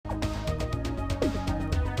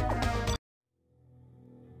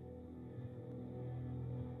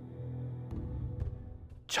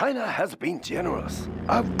China has been generous.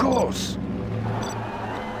 Of course.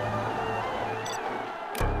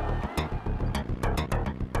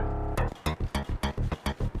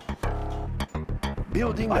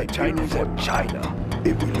 Building a Chinese for China.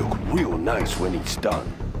 It will look real nice when it's done.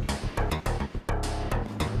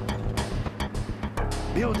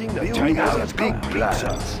 Building the Chinese big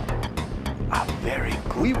plans. A very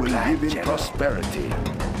good We will plan, live in General. Prosperity.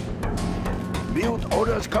 Build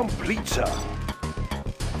orders complete, sir.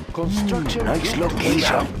 Construction nice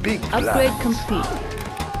location. Big Upgrade plans. complete.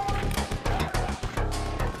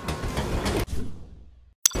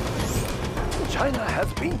 China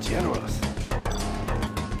has been generous.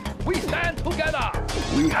 We stand together!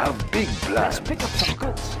 We have big plans. Let's pick up some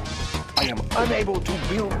goods. I am unable to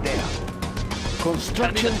build there.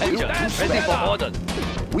 Construction will do ready for order.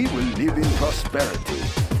 We will live in prosperity.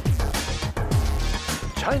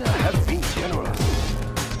 China has been generous.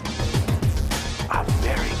 A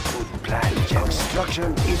very good plan.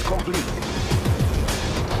 Construction is complete.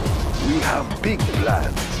 We have big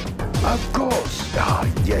plans. Of course. Ah,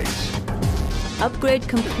 yes. Upgrade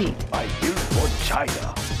complete. I built for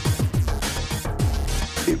China.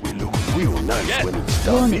 It will look real nice when it's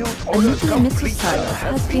done. Warning, Build a orders nuclear missile complete, silo sir,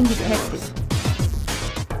 has been detected. generous.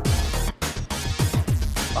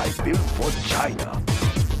 I built for China.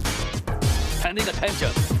 Standing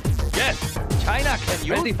attention. Yes, China can use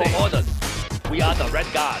ready for order. We are the Red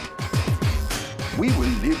Guard. We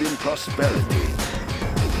will live in prosperity.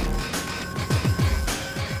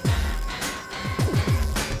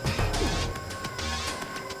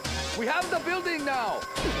 We have the building now.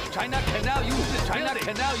 China can now use this. China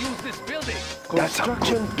can now use this building. That's a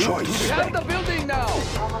good choice. We have the building now.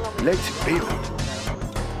 Let's build.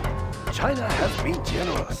 China has been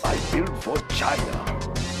generous. I build for China.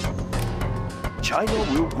 China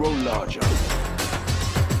will grow larger.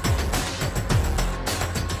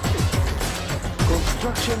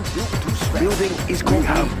 Construction built to spec. Building is going to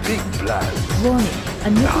have big plans. Warning, a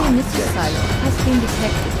nuclear missile silo has been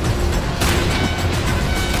detected.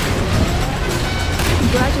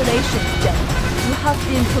 Congratulations, General. You have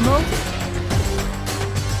been promoted.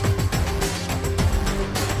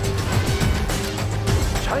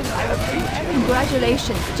 China has been generous.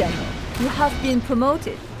 Congratulations, General. You have been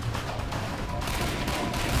promoted.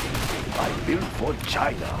 I built for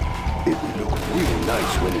China. It will look real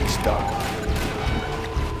nice when it's done.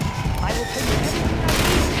 I will tell you.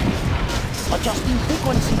 Adjusting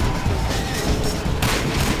frequency.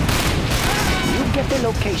 You get the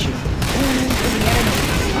location. Aiming for the enemy.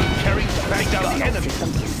 Carrying to bang down the enemy.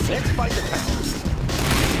 Let's find the town.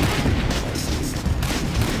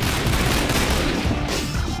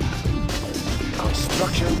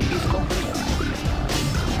 Construction is complete.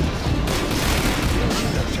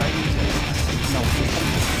 The Chinese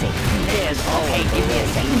There's okay, give me a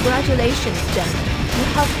second. Congratulations, General. You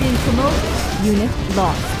have been promoted. Unit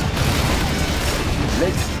lost.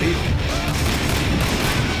 let's build.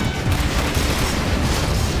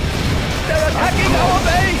 They're attacking our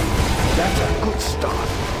base! That's a good start.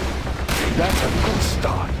 That's a good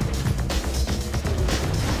start.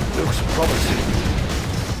 Looks promising.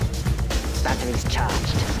 Batteries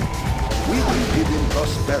charged. We will live in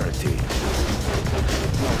prosperity.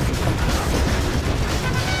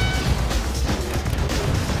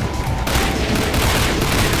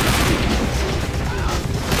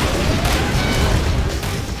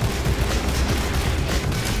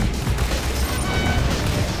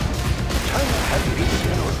 China has been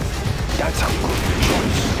generous. That's a good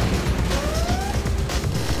choice.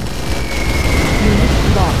 Unit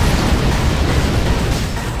lost.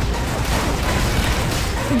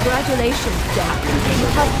 Congratulations, Jack. You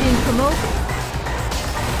have been promoted.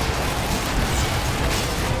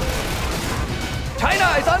 China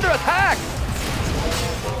is under attack!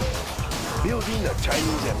 Building a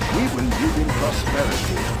Chinese empire. We will live in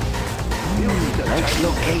prosperity. Building a Next Chinese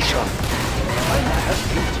location. China has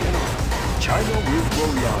been generous. China will grow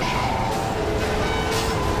larger.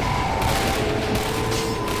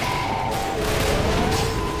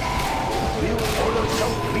 Build order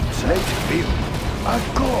complete. Let's build. Of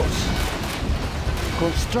course.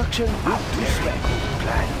 Construction will do spec.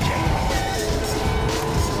 Plan general.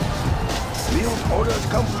 Build orders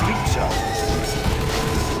complete, sir.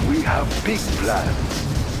 We have big plans.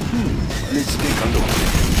 Let's take a look.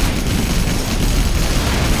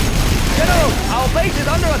 General, our base is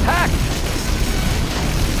under attack!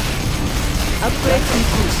 Upgrade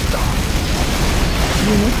complete. Start.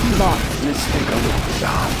 Unit lost. Let's take a look.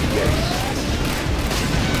 Ah, yes.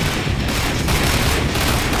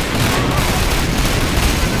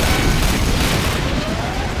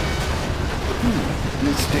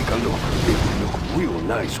 Let's take a look. It will look real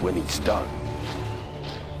nice nice when it's done.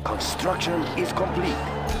 Construction is complete.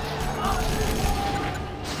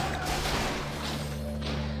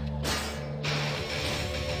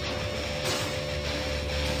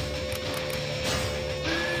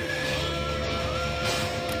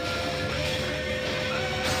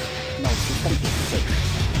 No system is safe.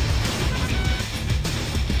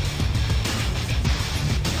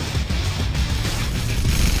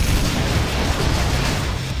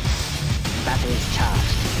 Batteries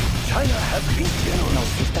charged. China has been generous. No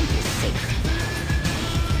system is safe.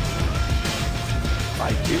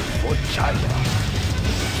 I built for China.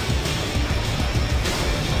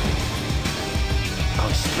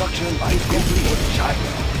 Construction is complete for China.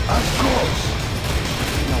 Of course.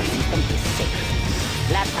 No system is safe.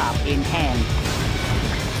 Laptop in hand.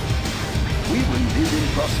 We will live in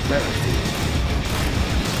prosperity.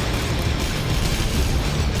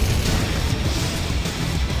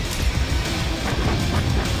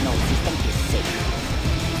 No system is safe.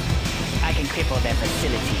 I can cripple their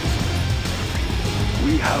facilities.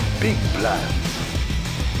 We have big plans.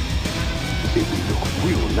 It will look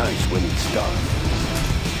real nice when it's done.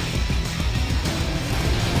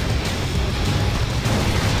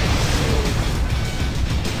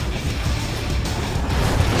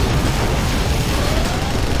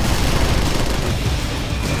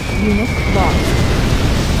 Unit lost.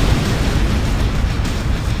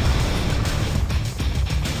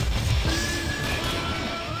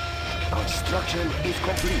 Construction is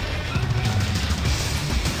complete.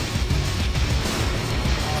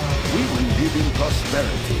 We will live in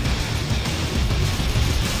prosperity.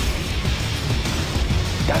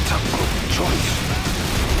 That's a good choice.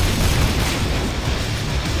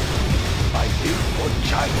 I built for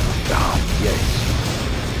China. Ah, yes.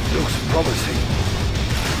 Looks promising.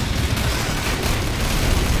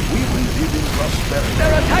 We will live in prosperity.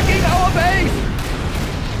 They're attacking our base!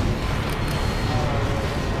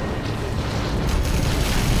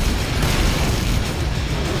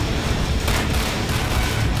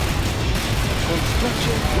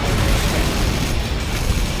 Construction.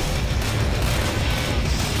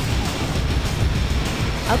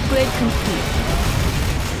 Upgrade complete.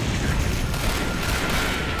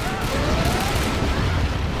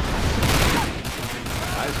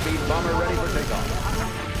 High-speed bomber ready for takeoff.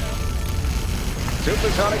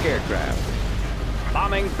 Supersonic aircraft.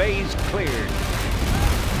 Bombing phase cleared.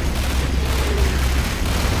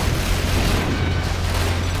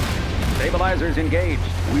 Stabilizers engaged.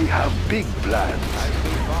 We have big plans.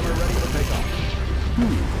 High-speed bomber ready for takeoff.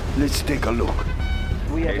 Let's take a look.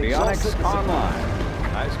 We have Avionics exhausted the online.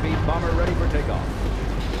 High-speed bomber ready for takeoff.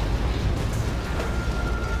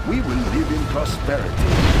 We will live in prosperity.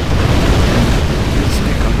 Let's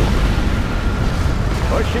take a look.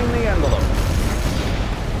 Pushing the envelope.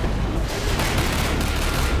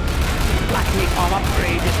 Blackney arm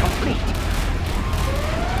upgrade is complete.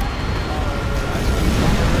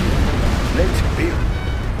 Let's build.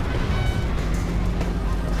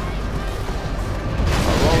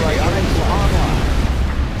 Avionics online.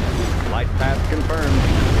 Flight path confirmed.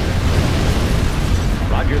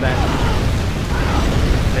 Roger that.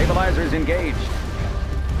 Stabilizers engaged.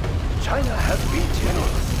 China has been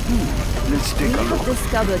generous. Let's We take a have look.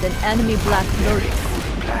 discovered an enemy Black Very Lotus.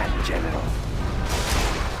 good plan, General.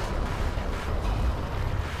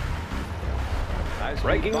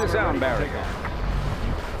 Breaking the sound barrier.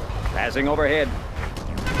 Passing overhead.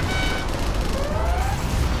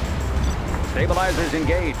 Stabilizers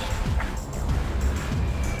engaged.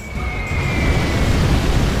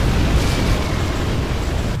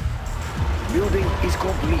 Building is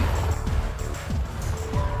complete.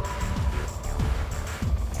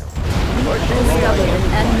 Discovered an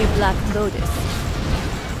enemy Black Lotus.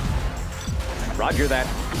 Roger that.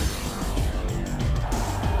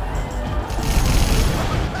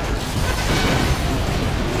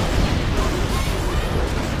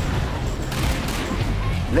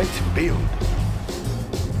 Let's build.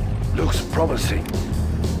 Looks promising.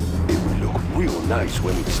 It will look real nice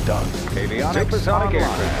when it's done. Avionics supersonic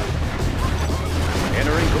aircraft.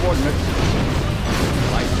 Entering coordinates.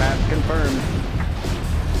 Flight path confirmed.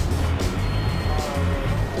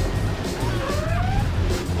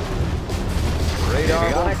 Radar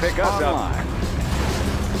will pick us up.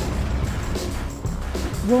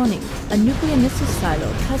 Warning, a nuclear missile silo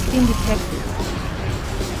has been detected.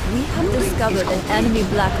 We have discovered an enemy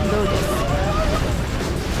Black Lotus.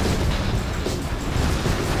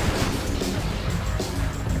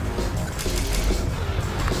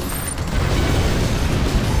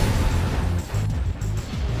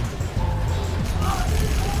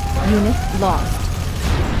 Unit lost.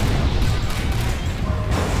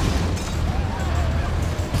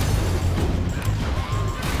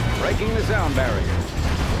 Breaking the sound barrier.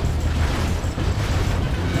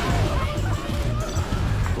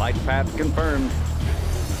 Flight path confirmed.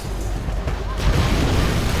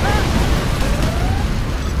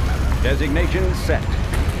 Designation set.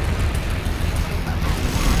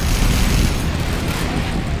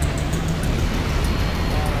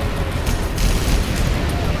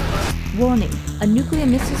 Warning, a nuclear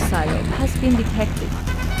missile silo has been detected.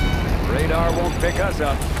 Radar won't pick us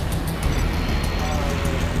up.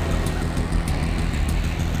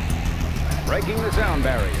 Breaking the sound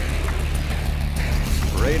barrier.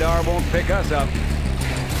 Radar won't pick us up.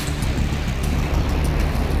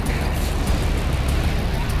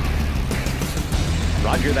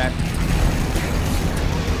 Roger that.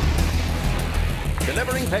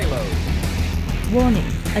 Delivering payload.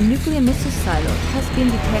 Warning, a nuclear missile silo has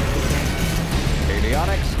been detected.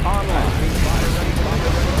 Avionics online.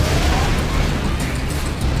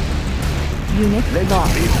 Unit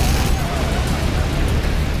lost.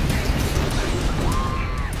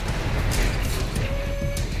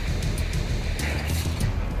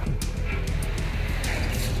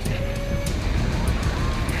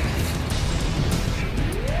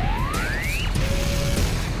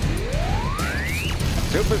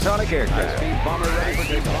 Supersonic aircraft. Speed bomber ready for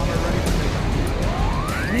takeoff.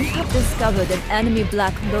 We have discovered an enemy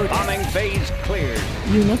Black Lotus. Bombing phase cleared.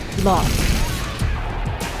 Unit lost.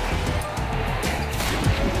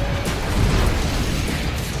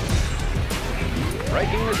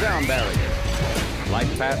 Breaking the sound barrier.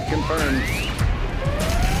 Flight path confirmed.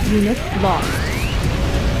 Unit lost.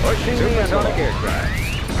 Pushing supersonic aircraft.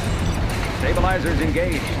 Stabilizers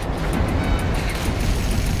engaged.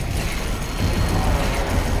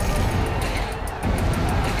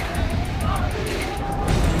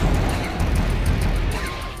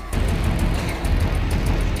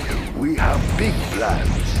 We have big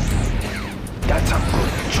plans. That's a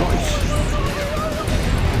good choice.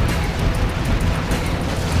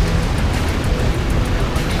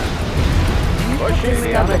 Pushing the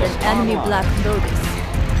Discovered an envelope enemy online. Black Lotus.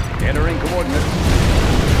 Entering coordinates.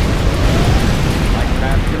 Flight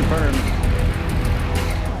path confirmed.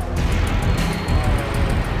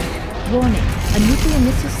 Warning, a nuclear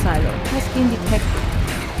missile silo has been detected.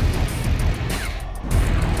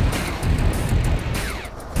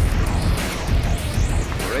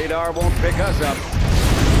 Radar won't pick us up.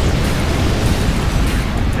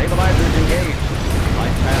 Stabilizers engaged.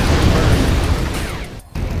 Flight path confirmed.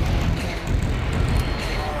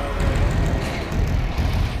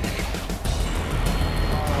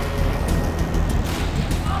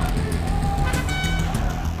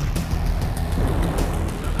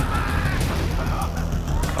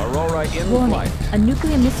 Aurora in Warning, flight. a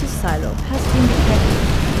nuclear missile silo has been detected.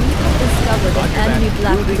 We have discovered an Roger that. enemy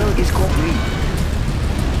Black Building Lotus. is complete.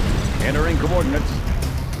 Entering coordinates.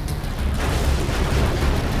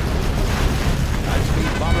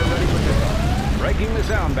 High-speed bomber ready for takeoff. Breaking the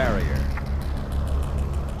sound barrier.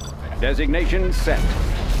 Designation set.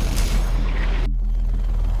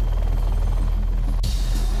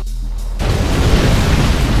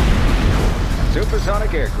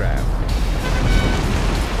 Supersonic aircraft.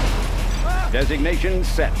 Designation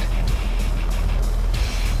set.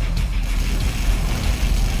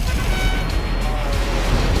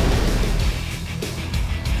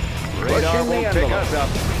 Radar won't pick us up.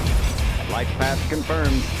 Flight path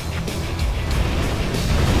confirmed.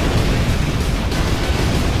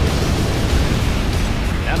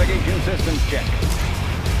 Navigation systems check.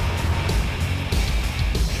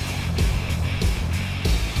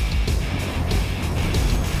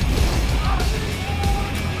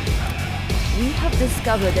 We have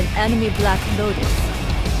discovered an enemy Black Lotus.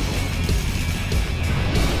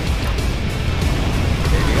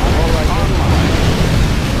 Avionics online.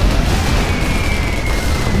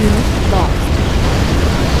 Unit lost.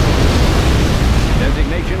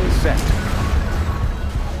 Designation set.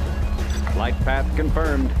 Flight path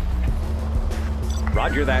confirmed.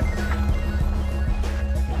 Roger that.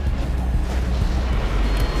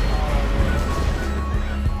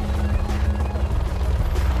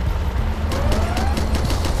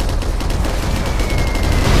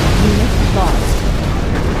 Unit lost.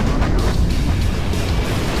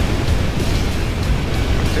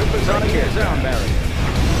 Supersonic air sound barrier.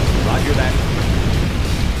 Roger that.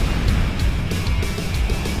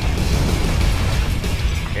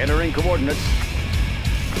 Entering coordinates.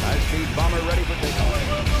 High-speed bomber ready for takeoff.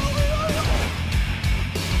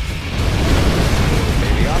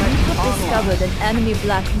 Avionics online. Discovered an enemy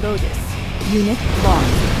Black Lotus. Unit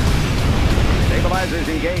lost. Stabilizers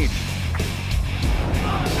engaged.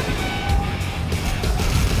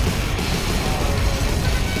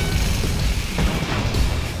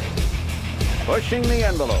 Pushing the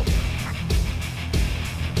envelope.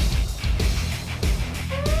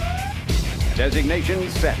 Designation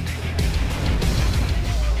set.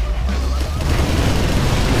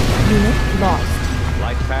 Unit lost.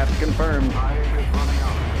 Flight path confirmed.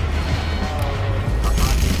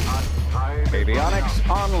 Avionics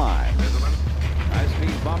online.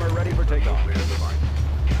 High-speed bomber ready for takeoff.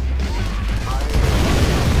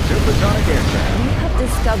 Supersonic aircraft. We have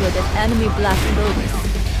discovered an enemy black lotus.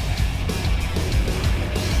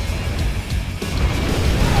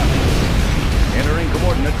 Entering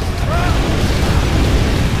coordinates.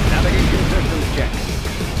 Navigation systems check.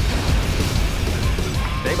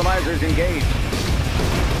 Stabilizers engaged.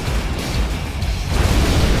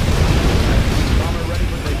 Bomber ready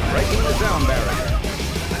for takeoff. Breaking the sound barrier.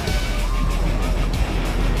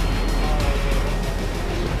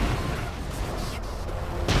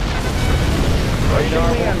 Radar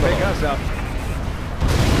will pick us up.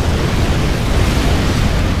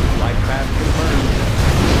 Flight path confirmed.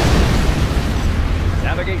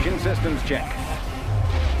 Navigation systems check.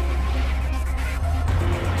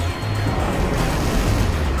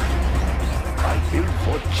 I built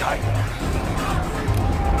for China.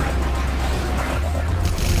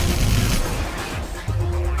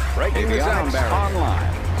 Breaking the sound barrier.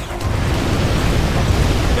 Online.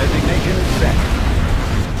 Designation set.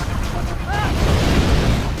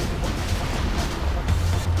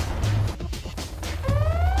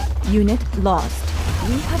 Unit lost.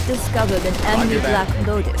 We have discovered an enemy Roger that. black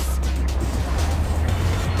lotus.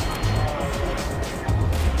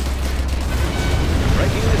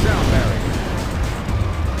 Breaking the sound barrier.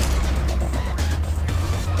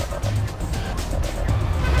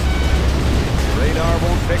 Radar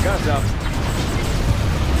won't pick us up.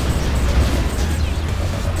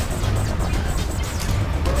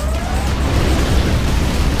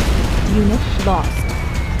 Unit lost.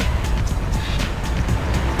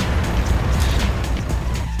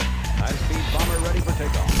 High-speed bomber ready for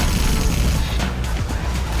takeoff.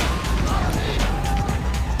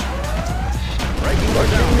 Breaking the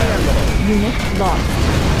sound barrier. Unit lost.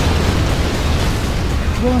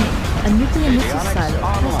 Warning. A nuclear missile silo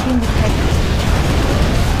has been detected.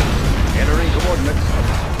 Entering coordinates.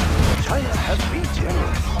 China has been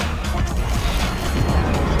generous.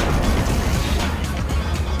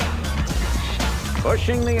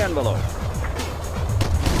 Pushing the envelope.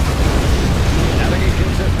 Navigation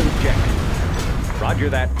systems check. Roger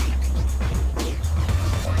that.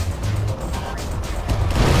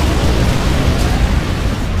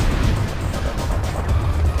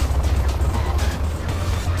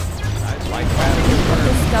 Light path confirmed.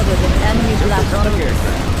 Discovered an enemy black Supersonic lotus.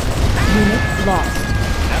 aircraft. Unit lost.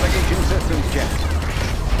 Navigation systems check.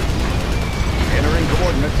 Entering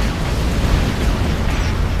coordinates.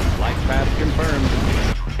 Flight path confirmed.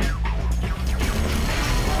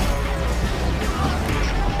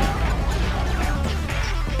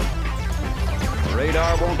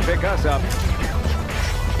 Radar won't pick us up.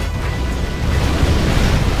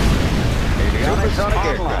 Avionics Supersonic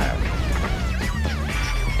aircraft.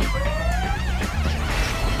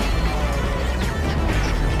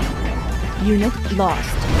 Unit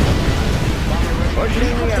lost. Pushing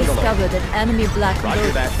the envelope. Discovered an enemy black Roger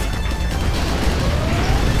lotus. that.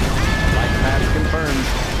 Flight path confirmed.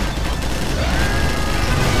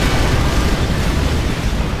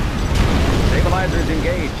 Stabilizers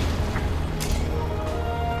engaged.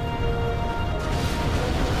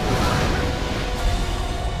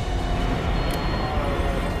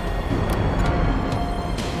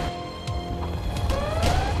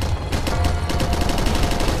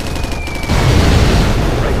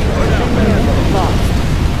 Lost.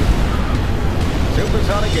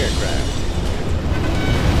 Supersonic aircraft.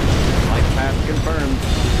 Flight path confirmed.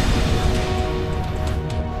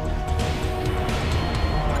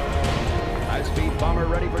 High-speed bomber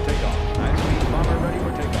ready for takeoff. High-speed bomber ready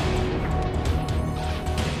for takeoff.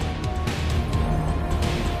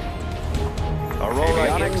 Aurora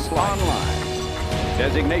Avionics in online.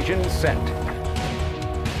 Designation set.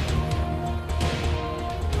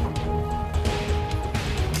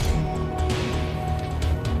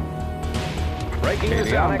 Breaking the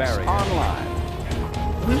sound barrier. Online.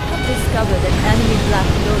 We have discovered an enemy black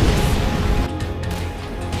lotus.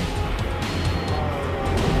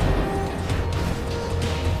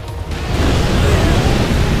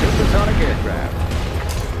 Supersonic aircraft.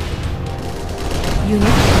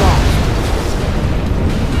 Unit lost.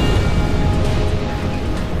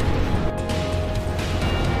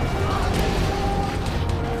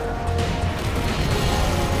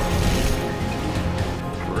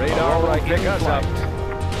 Radar will pick us up.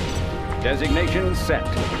 Designation set.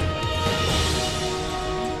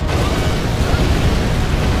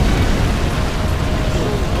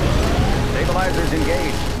 Stabilizers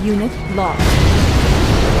engaged. Unit lost.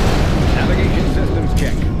 Navigation systems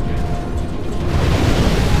check.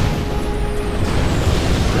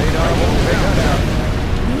 Radar won't pick us up.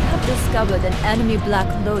 We have discovered an enemy Black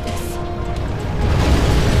Lotus.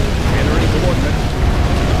 Entering coordinates.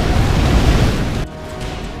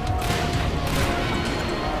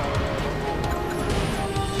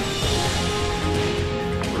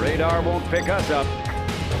 Radar won't pick us up.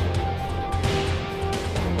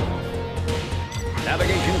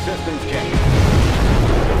 Navigation systems check.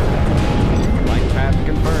 Flight path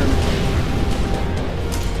confirmed.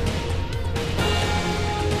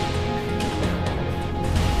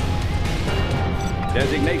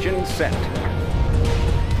 Designation set.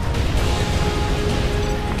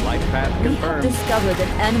 Flight path We have confirmed. discovered an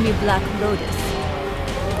enemy Black Lotus.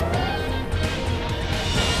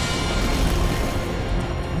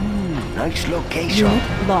 Nice location.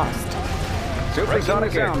 Unit lost.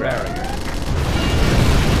 Supersonic sound barrier.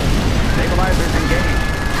 Stabilizers engaged.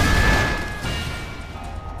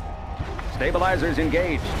 Stabilizers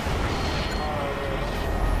engaged.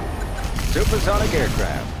 Supersonic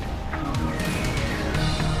aircraft.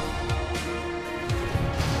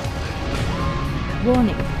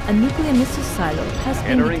 Warning, a nuclear missile silo has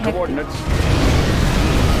been Entering detected. coordinates.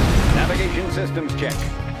 Navigation systems check.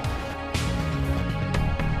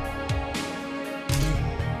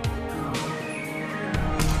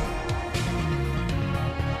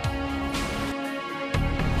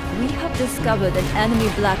 We have discovered an enemy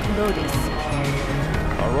Black Lotus.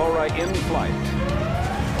 Aurora in flight.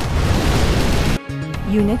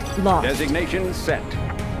 Unit lost. Designation set.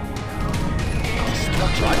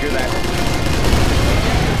 Roger that.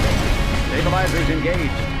 Stabilizers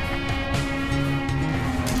engaged.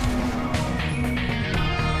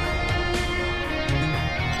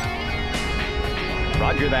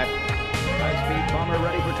 Roger that. High-speed bomber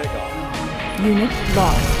ready for takeoff. Unit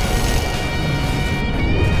lost.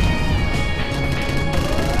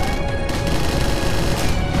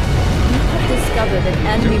 We have discovered an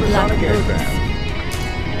enemy Black Supersonic Lotus. aircraft.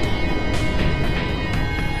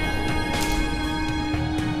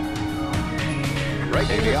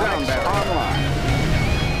 Breaking the sound barrier. Online.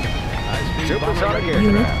 High-speed supersonic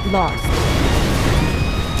Unit aircraft. lost.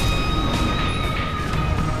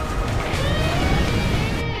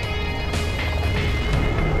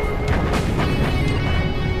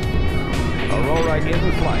 Aurora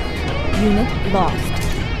in flight. Unit lost.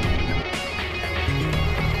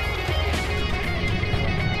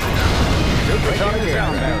 Supersonic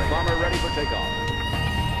sound barrier. Bomber ready for takeoff.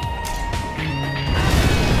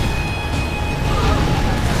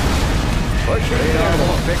 Push radar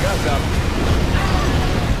won't pick us up.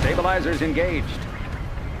 Stabilizers engaged.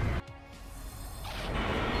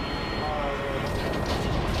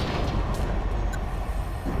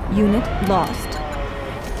 Unit lost.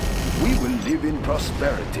 We will live in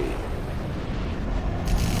prosperity.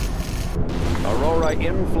 Aurora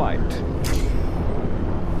in flight.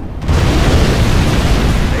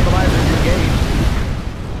 Stabilizers engaged.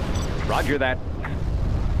 Roger that.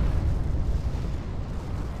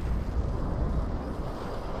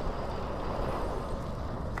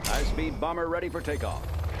 High-speed bomber ready for takeoff.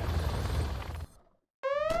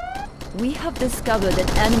 We have discovered an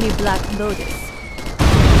enemy Black Lotus.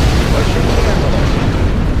 Pushing the envelope.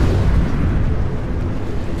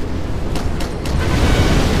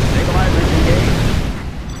 Stabilizers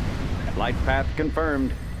engaged. Flight path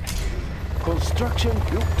confirmed. Construction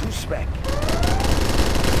built to spec.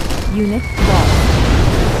 Unit lost.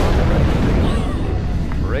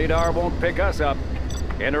 Radar won't pick us up.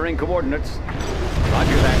 Entering coordinates.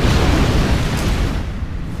 Roger that.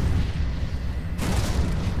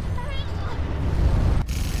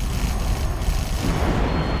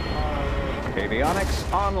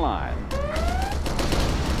 Avionics online.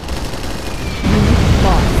 Unit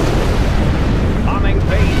lost. Bombing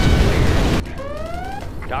phase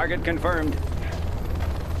cleared. Target confirmed.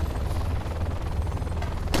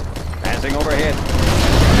 Passing overhead.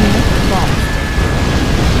 Unit lost.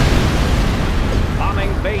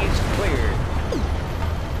 Bombing phase cleared.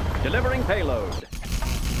 Delivering payload.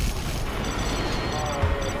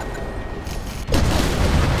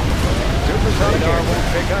 Supersonic radar won't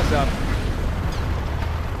pick us up.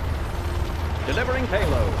 Delivering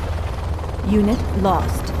payload. Unit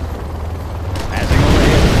lost. Passing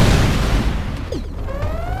overhead.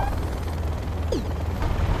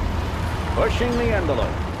 Pushing the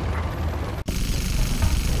envelope.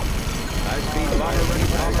 High-speed bomber ready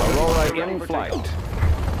for takeoff. Aurora in flight.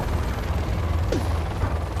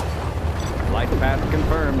 Flight path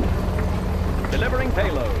confirmed. Delivering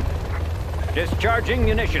payload. Discharging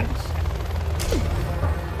munitions.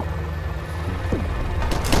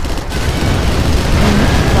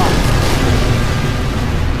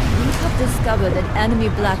 discovered an enemy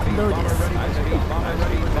Black Lotus. High-speed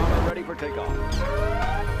bomber ready for takeoff.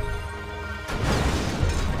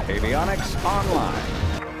 Avionics online.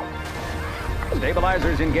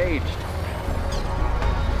 Stabilizers engaged.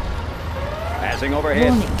 Passing overhead.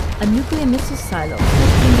 Warning, a nuclear missile silo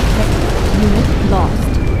has been detected. Unit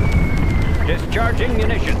lost. Discharging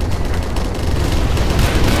munitions.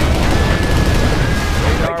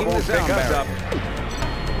 Radar Breaking won't the pick sound us up.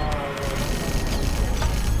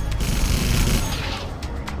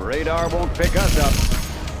 Radar won't pick us up.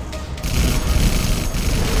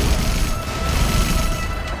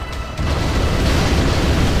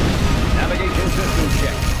 Navigation system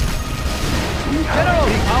check. General,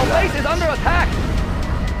 our base is under attack!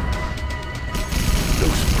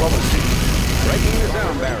 Looks promising. Breaking the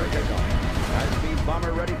sound barrier. High-speed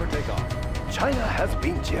bomber ready for takeoff. China has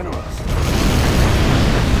been generous.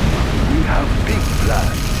 We have big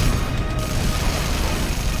plans.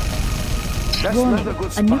 That's Warning, not a good a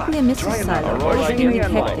spot. nuclear missile Try another. silo has Approaching been the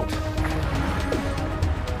detected.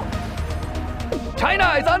 China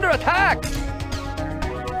is under attack!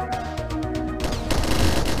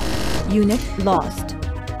 Unit lost.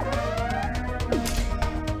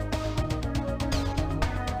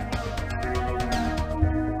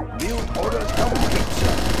 Build order complete,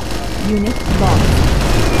 sir. Unit lost.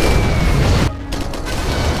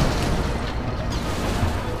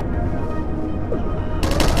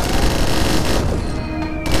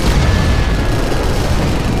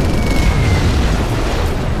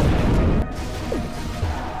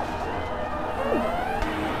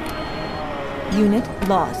 Unit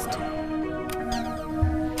lost.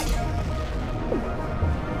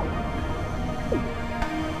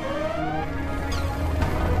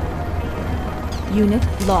 Unit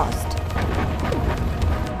lost.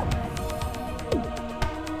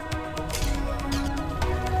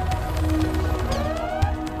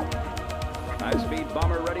 High-speed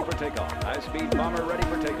bomber ready for takeoff. High-speed bomber ready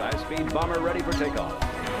for takeoff. High-speed bomber ready for takeoff.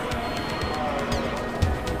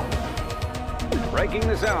 Breaking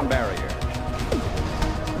the sound barrier.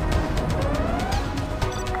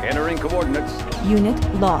 Entering coordinates.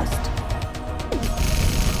 Unit lost.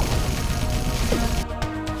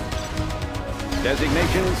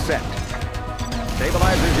 Designation set.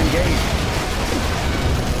 Stabilizers engaged.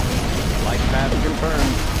 Flight path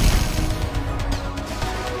confirmed.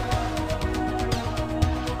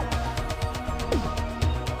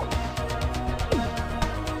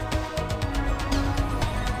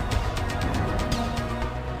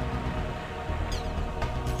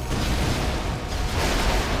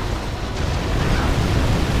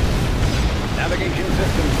 Navigation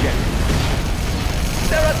systems checked.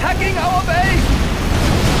 They're attacking our base!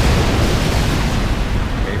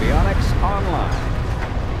 Avionics online.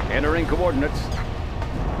 Entering coordinates.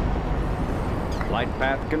 Flight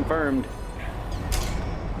path confirmed.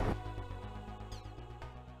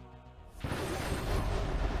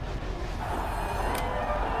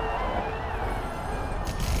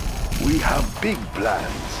 We have big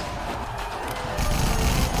plans.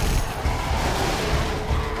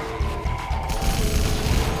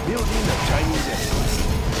 Building a Chinese embassy.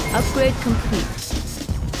 Upgrade complete.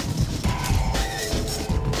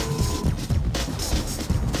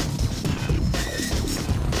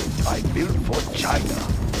 I built for China.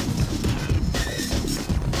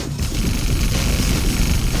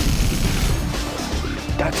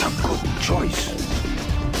 That's a good choice.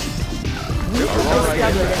 We have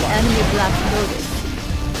discovered an enemy Black Lotus.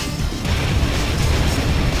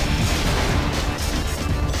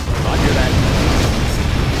 Roger that.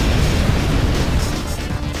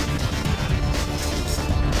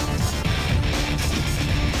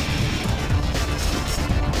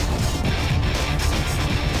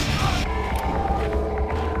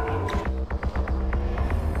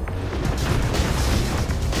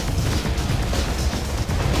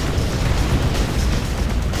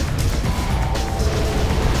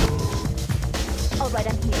 All right,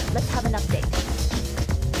 I'm here. Let's have an update.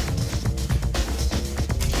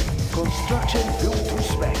 Construction built to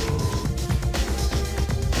spec.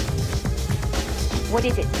 What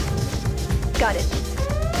is it? Got it.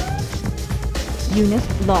 Unit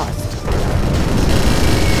lost.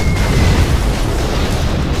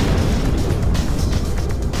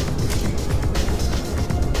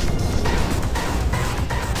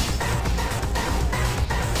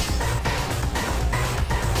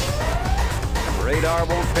 Radar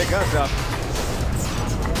won't pick us up.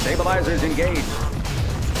 Stabilizers engaged.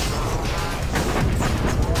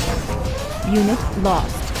 Unit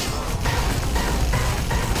lost.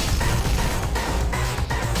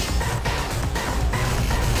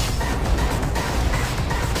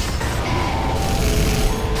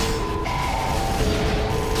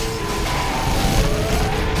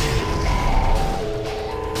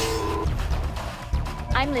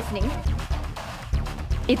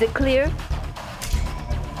 Is it clear?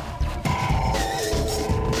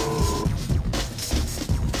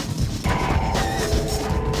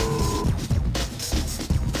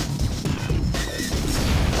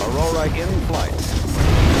 Aurora in flight.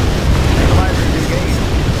 Stabilizers engaged.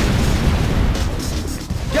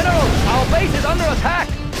 General, our base is under attack!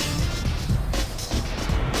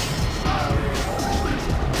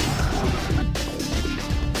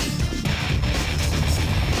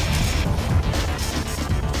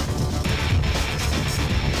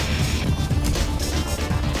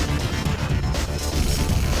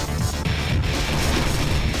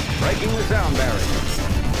 Breaking the sound barrier.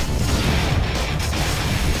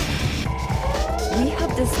 We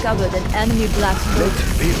have discovered an enemy black Let's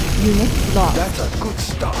lotus. build. Unit lost. That's a good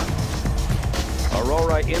start.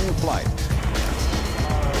 Aurora in flight.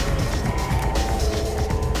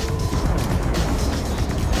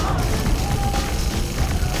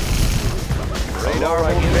 Radar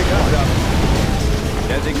will pick us up.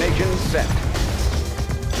 Designation set.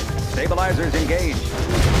 Stabilizers engaged.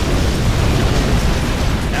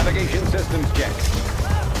 Navigation systems checked.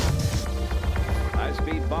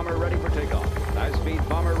 High-speed bomber ready for takeoff. High-speed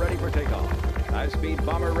bomber ready for takeoff. High-speed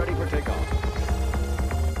bomber ready for takeoff.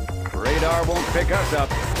 Radar won't pick us up.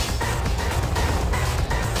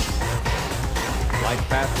 Flight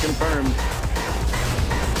path confirmed.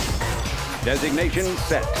 Designation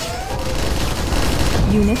set.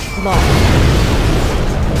 Unit lost.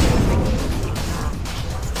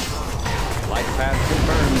 Flight path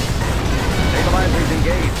confirmed. Stabilizers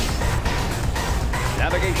engaged.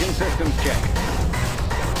 Navigation systems check.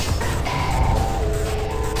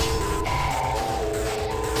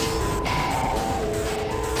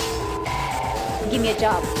 Give me a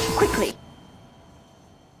job. Quickly.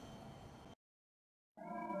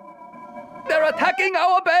 They're attacking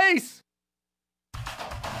our base!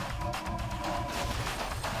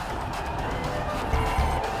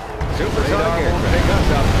 Supersonic won't pick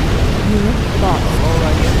us up. Unit lost. Aurora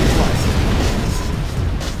in flight.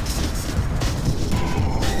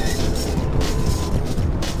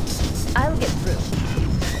 I'll get through.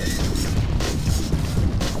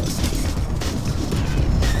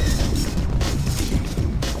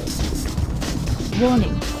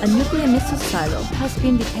 Warning, a nuclear missile silo has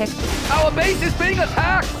been detected. Our base is being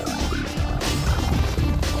attacked!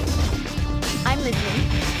 I'm listening.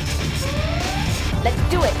 Let's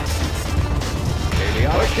do it.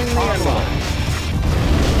 Avionics online.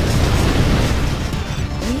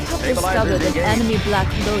 We have Stabilizers discovered an engaged. enemy black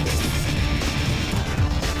lotus.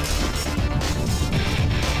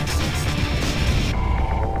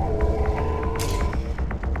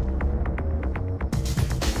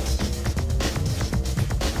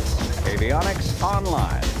 Avionics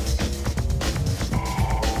online.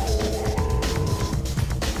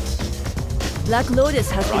 Black lotus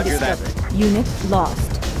has been Roger that. discovered. Unit lost.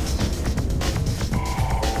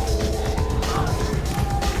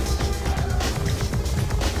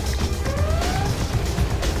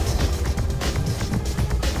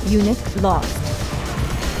 Unit lost.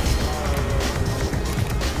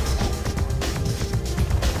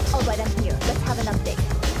 All right, I'm here. Let's have an update.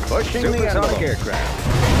 Pushing the envelope. Aircraft.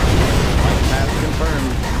 Flight path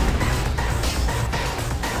confirmed.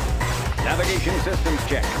 Navigation systems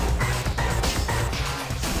check.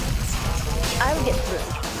 I'll get through.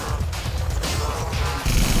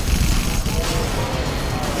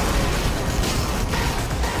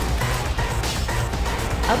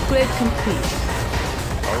 Upgrade complete.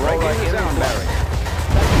 Aurora in sound barrier.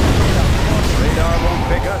 Radar won't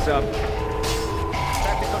pick us up.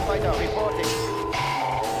 Tactical fighter reporting.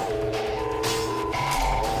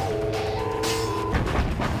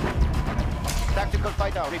 Tactical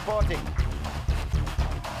fighter reporting.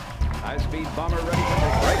 High-speed bomber ready for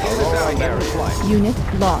takeoff. Breaking the sound barrier. Flight.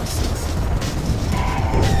 Unit lost.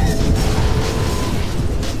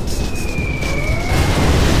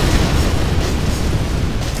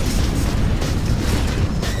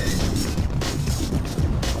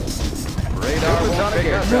 Radar won't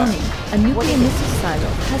pick us up. Warning, a nuclear missile silo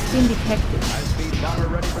has been detected. High-speed bomber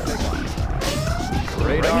ready for takeoff.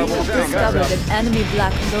 Radar We won't have pick us discovered up. an enemy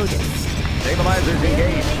black lotus. Stabilizers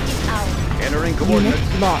engaged. Out. Entering Unit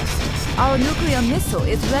coordinates. lost. Our nuclear missile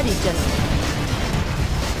is ready, General.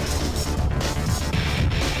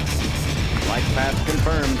 Flight path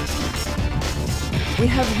confirmed. We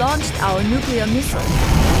have launched our nuclear missile.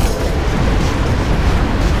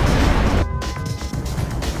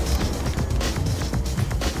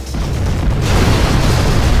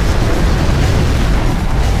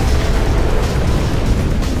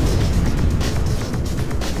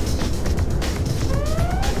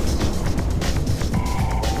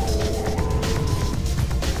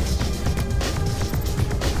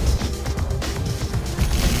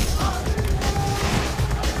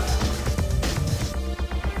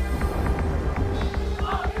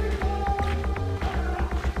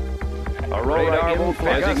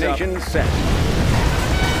 Designation set.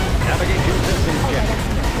 Navigation systems All right, checked. I'm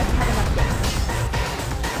here. Let's have an update.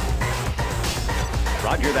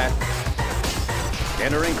 Roger that.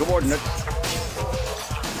 Entering coordinates.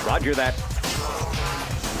 Roger that.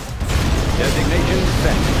 Designation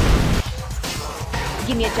set.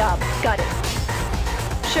 Give me a job. Got it.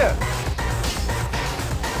 Sure.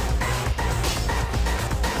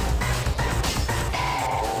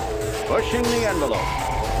 Pushing the envelope.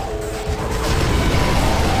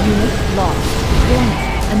 Unit lost. Warning.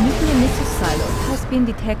 A nuclear missile silo has been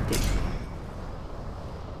detected.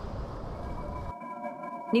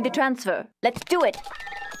 Need a transfer. Let's do it.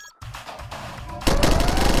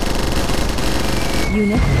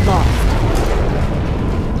 Unit lost.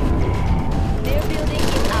 Their building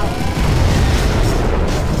is out.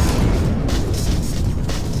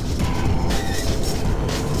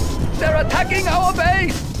 They're attacking our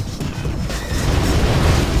base!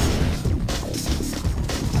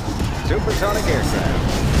 Supersonic aircraft.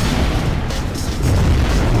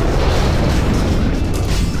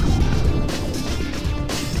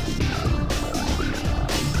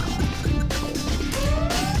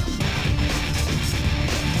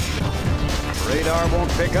 Radar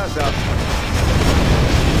won't pick us up.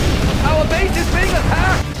 Our base is being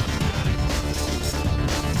attacked!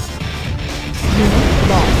 Unit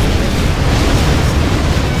lost.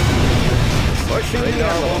 Pushing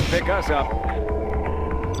radar won't pick us up.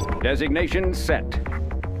 Designation set.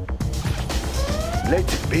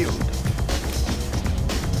 Let's build.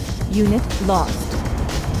 Unit lost.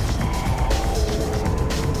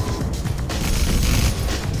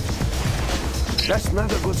 That's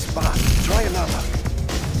not a good spot. Try another.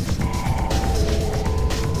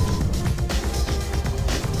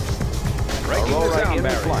 Breaking the sound in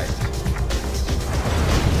barrier. flight.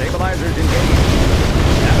 Stabilizers engaged.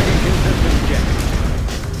 Navigation systems checked.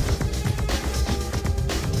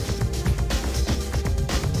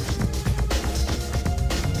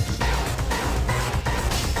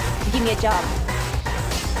 Give me a job.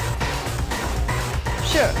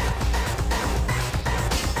 Sure.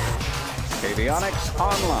 Avionics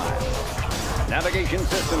online. Navigation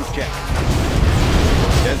systems checked.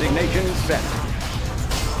 Designation set.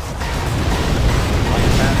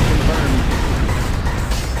 Flight path confirmed.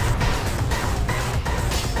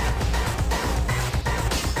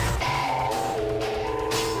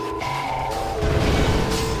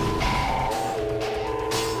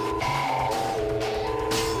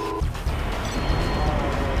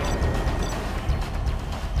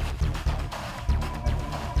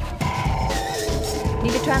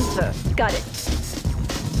 Need a transfer. Got it.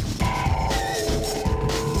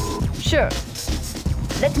 Sure.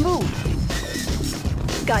 Let's move.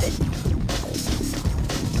 Got it.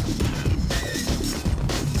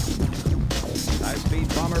 High-speed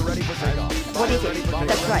bomber ready for takeoff. What is it?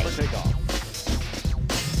 That's right.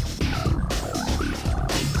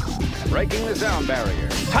 Breaking the sound barrier.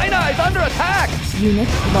 China is under attack! Unit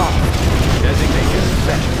lost. Designation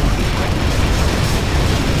set.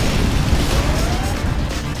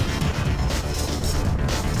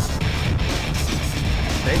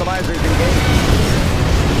 Stabilizers engaged.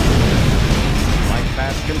 Flight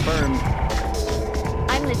path confirmed.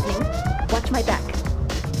 I'm listening. Watch my back.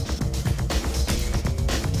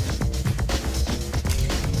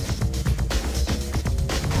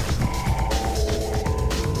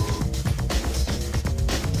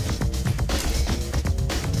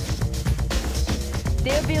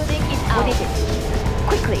 Their building is out. What is it?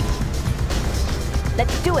 Quickly.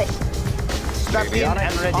 Let's do it. Strap in and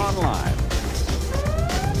Avionics ready. online.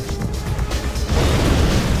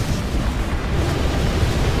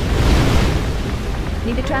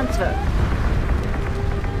 Need a transfer.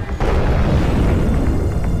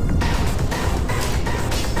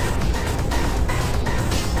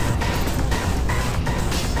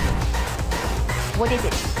 What is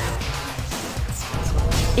it?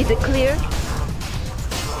 Is it clear?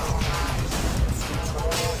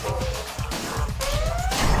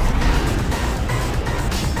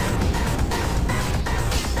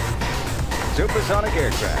 Supersonic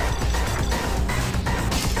aircraft.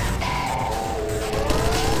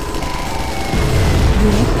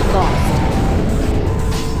 Unit lost.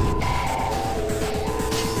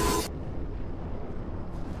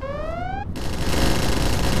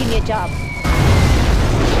 Give me a job.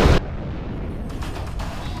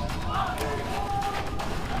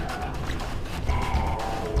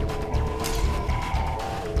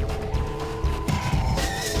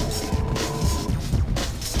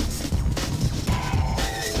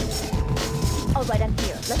 All right, I'm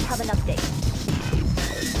here. Let's have an update.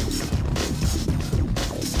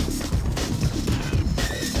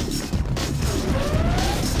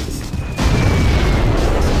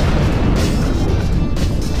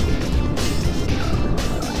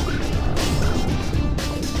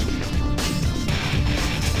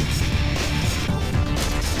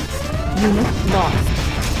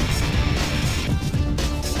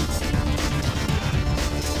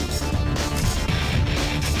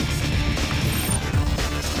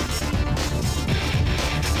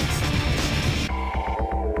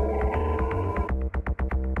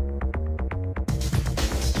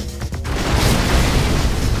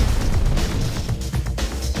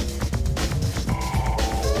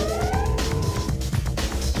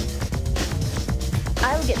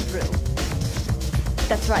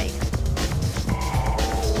 strike.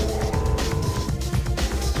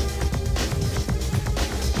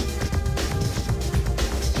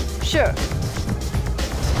 Sure.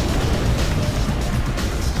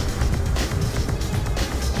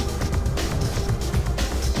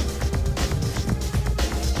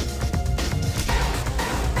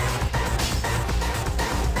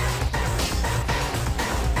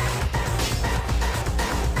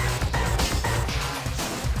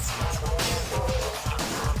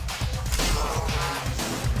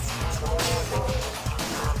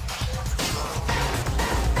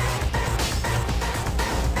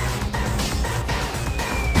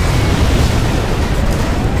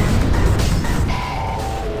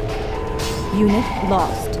 Unit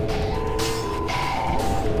lost.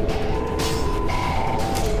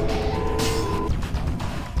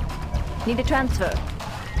 Need a transfer.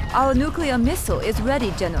 Our nuclear missile is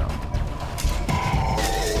ready, General.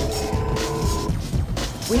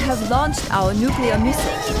 We have launched our nuclear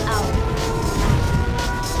missile.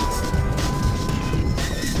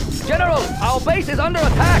 General, our base is under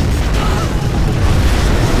attack!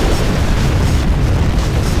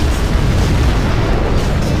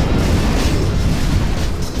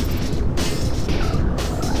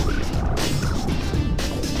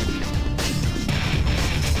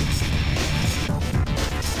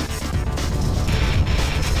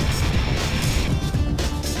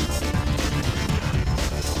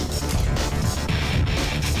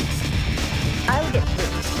 I'll get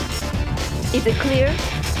through. Is it clear?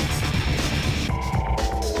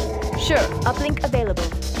 Sure, uplink available.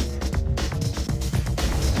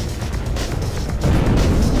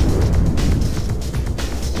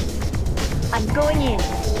 I'm going in.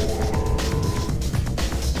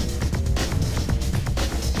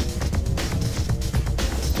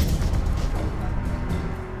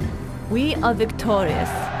 We are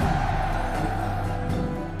victorious.